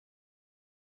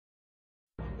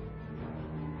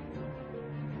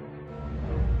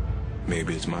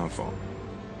Maybe it's my fault.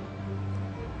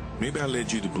 Maybe I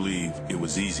led you to believe it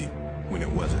was easy when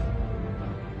it wasn't.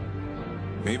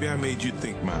 Maybe I made you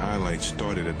think my highlights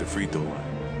started at the free throw line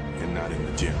and not in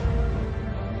the gym.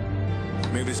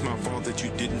 Maybe it's my fault that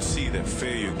you didn't see that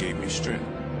failure gave me strength,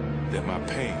 that my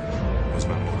pain was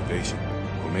my motivation.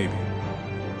 Or maybe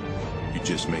you're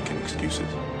just making excuses.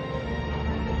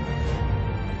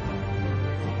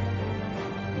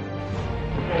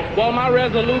 Well, my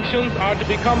resolutions are to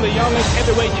become the youngest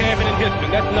heavyweight champion in history.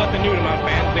 That's nothing new to my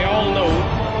fans. They all know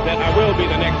that I will be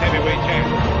the next heavyweight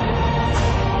champion.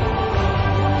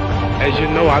 As you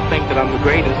know, I think that I'm the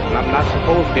greatest, and I'm not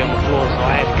supposed to be on the floor, so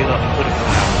I had to get up and put it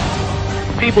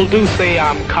down. People do say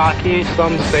I'm cocky.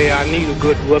 Some say I need a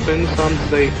good whooping. Some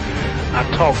say I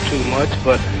talk too much.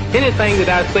 But anything that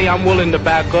I say, I'm willing to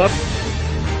back up.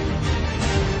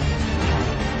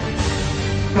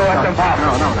 No, that's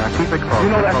impossible. No, keep it close. You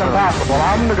know that's impossible.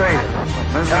 I'm the greatest.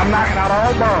 And I'm knocking out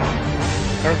all bones.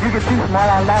 And if you get too small,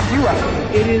 I'll knock you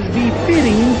out. It is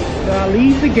befitting that I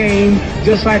leave the game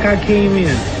just like I came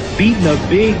in, beating a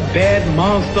big, bad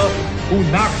monster who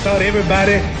knocks out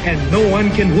everybody and no one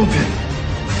can whoop him.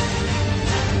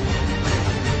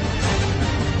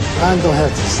 I don't have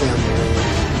to say I'm the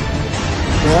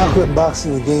greatest. When I quit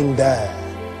boxing, the game died.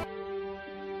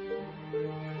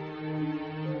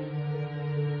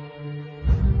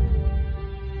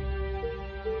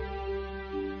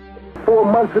 4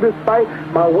 months of this fight,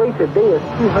 my weight today is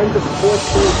 214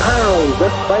 pounds.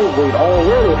 That's fight weight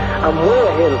already. I'm way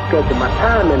ahead of schedule. My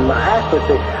timing, my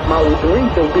accuracy, my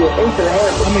reach will be an inch and a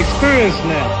half. I'm experienced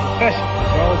now, professional.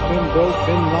 Charles been broke,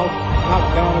 been lost,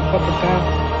 knocked down a couple times.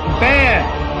 Bad.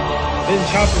 Been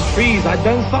chopping trees. I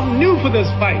done something new for this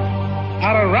fight.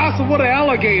 I done wrestled with an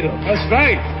alligator. That's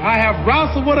right. I have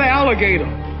wrestled with an alligator.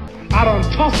 I done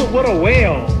tussled with a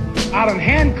whale. I done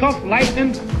handcuffed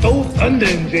lightning, throw thunder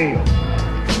in jail.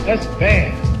 That's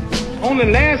bad. Only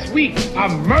last week, I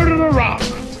murdered a rock,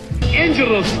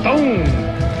 injured a stone,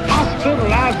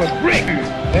 hospitalized a brick.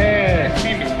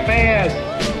 Fast.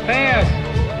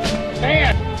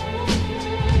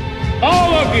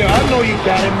 All of you, I know you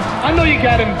got him. I know you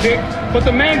got him picked, but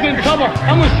the man's in trouble.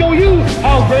 I'm gonna show you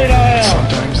how great I am.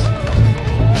 Sometimes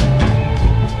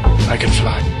I can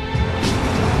fly.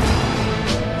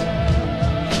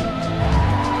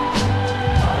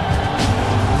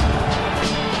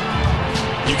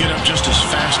 You get up just as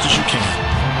fast as you can,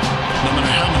 no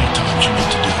matter how many times you need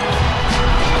to do it.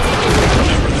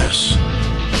 Remember this: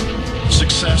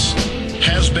 success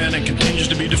has been and continues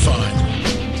to be defined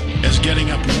as getting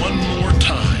up one more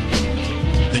time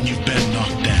than you've been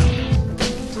knocked down.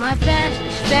 My fast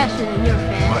is faster than your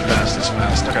fast. My fast is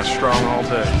fast. I got strong all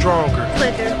day. Stronger.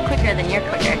 Quicker than your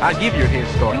quicker. I give you a head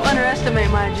start. You underestimate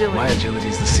my agility. My agility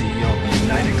is the CEO of the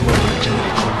United Global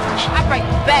Agility Corporation. I break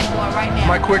the backboard right now.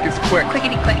 My quick is quick.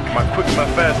 Quickity quick. My quick and my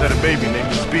fast had a baby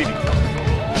named Speedy.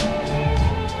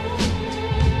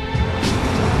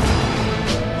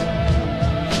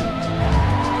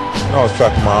 When I was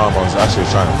tracking my arm, I was actually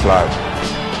trying to fly.